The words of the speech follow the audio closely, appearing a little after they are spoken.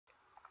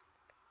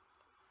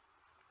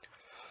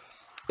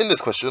In this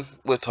question,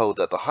 we're told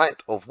that the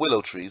height of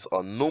willow trees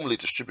are normally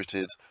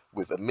distributed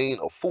with a mean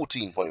of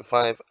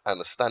 14.5 and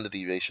a standard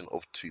deviation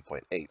of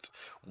 2.8.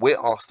 We're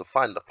asked to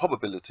find the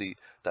probability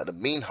that the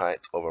mean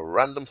height of a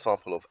random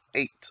sample of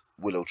 8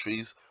 willow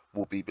trees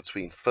will be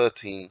between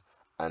 13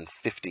 and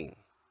 15.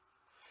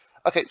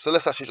 Okay, so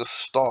let's actually just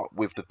start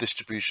with the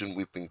distribution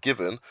we've been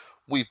given.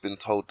 We've been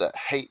told that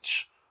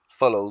H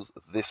follows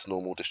this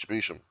normal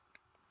distribution.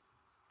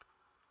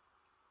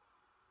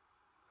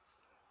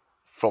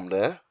 From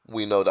there,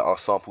 we know that our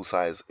sample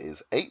size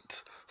is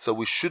 8, so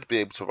we should be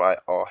able to write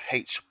our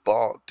H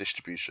bar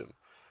distribution.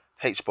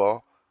 H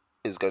bar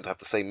is going to have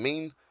the same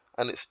mean,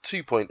 and it's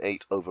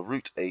 2.8 over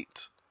root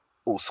 8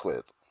 all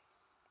squared.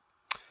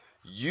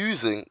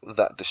 Using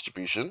that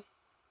distribution,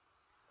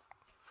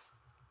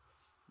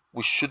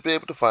 we should be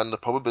able to find the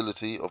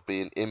probability of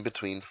being in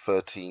between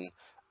 13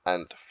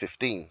 and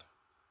 15.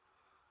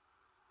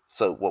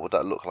 So what would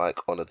that look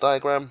like on a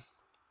diagram?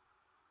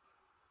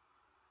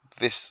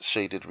 This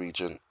shaded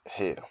region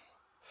here.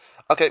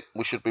 Okay,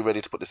 we should be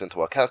ready to put this into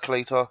our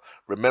calculator,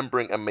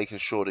 remembering and making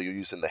sure that you're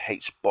using the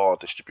H bar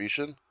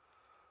distribution.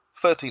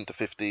 13 to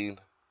 15,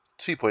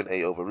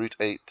 2.8 over root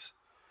 8,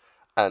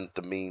 and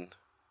the mean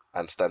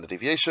and standard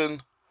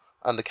deviation,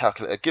 and the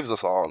calculator gives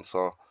us our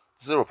answer,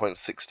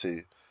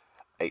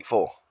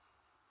 0.6284.